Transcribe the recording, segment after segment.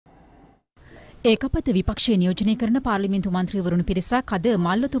ඒකපත විපක්ෂයේ නියෝජනය කරන පාර්ලිමේන්තු මන්ත්‍රීවරුන් පිරිසක් අද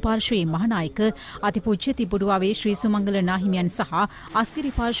මල්වතු පාර්ශ්වයේ මහානායක අතිපූජ්‍ය තිබුඩුවාවේ ශ්‍රී සුමංගල නාහිමියන් සහ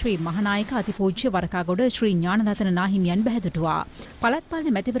අස්ගිරි පාර්ශ්වයේ මහානායක අතිපූජ්‍ය වරකාගොඩ ශ්‍රී ඥානරතන නාහිමියන් බැහැදුටුවා. පළාත්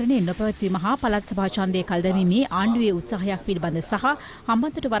පාලන මැතිවරණයේ නොපැවැත්වීම හා පළාත් සභා ඡන්දය කල්දැමීමේ ආණ්ඩුවේ උත්සාහයක් පිළිබඳ සහ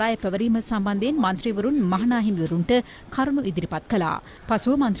හම්බන්තොට වරාය පැවරීම සම්බන්ධයෙන් මන්ත්‍රීවරුන් මහානාහිමිවරුන්ට කරුණු ඉදිරිපත් කළා.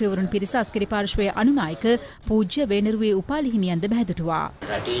 පසුව මන්ත්‍රීවරුන් පිරිස අස්ගිරි පාර්ශ්වයේ අනුනායක පූජ්‍ය වේනරුවේ උපාලි හිමියන්ද බැහැදුටුවා.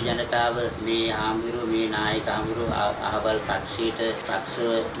 රටේ ජනතාව මේ ආමිරු මේ නායක ආමිරු අහවල් පක්ෂයට පක්ෂව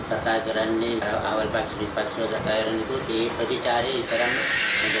කතා කරන්නේ අහවල් පක්ෂ විපක්ෂව කතා කරන්නේ ඒ ප්‍රතිචාරය විතරක්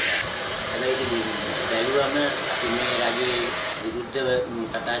නෙවෙයි. හැබැයි බැලුවම මේ රජයේ විරුද්ධව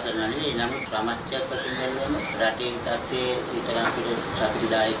කතා කරනවා නෙවෙයි. නමුත් සමාජයක් වශයෙන් බලනම රටේ තත්ත්වයේ විතරක්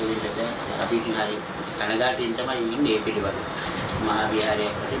සතුටුදායක විදිහට අපි ඉතින් හරි කනගාටුවෙන් තමයි ඉන්නේ මේ පිළිවෙල. මහා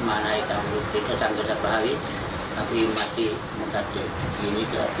විහාරයේ මහානායක ආමිරුත් එක්ක සංඝ සභාවේ අපි මතේ මොකක්ද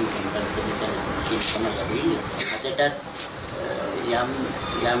කියන්නේ අපි හිතන තමයි ලැබෙන්නේ. අදටත්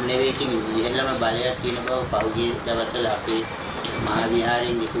යම් නෙවෙයි ඉහෙළම බලයක් තියෙන බව පෞද්ගලික දවස්වල අපේ මහා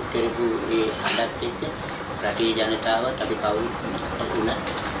විහාරයෙන් නිකුත් කරපු ඒ හඬත් එක්ක රටේ ජනතාවත් අපි කවුරුත්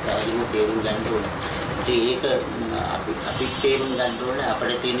පැහැදිලිව තේරුම් ගන්න ඕනේ. ඒක අපි තේරුම් ගන්න ඕනේ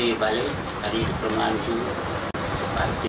අපිට තියෙන මේ බලය හරියට ප්‍රමාණිකව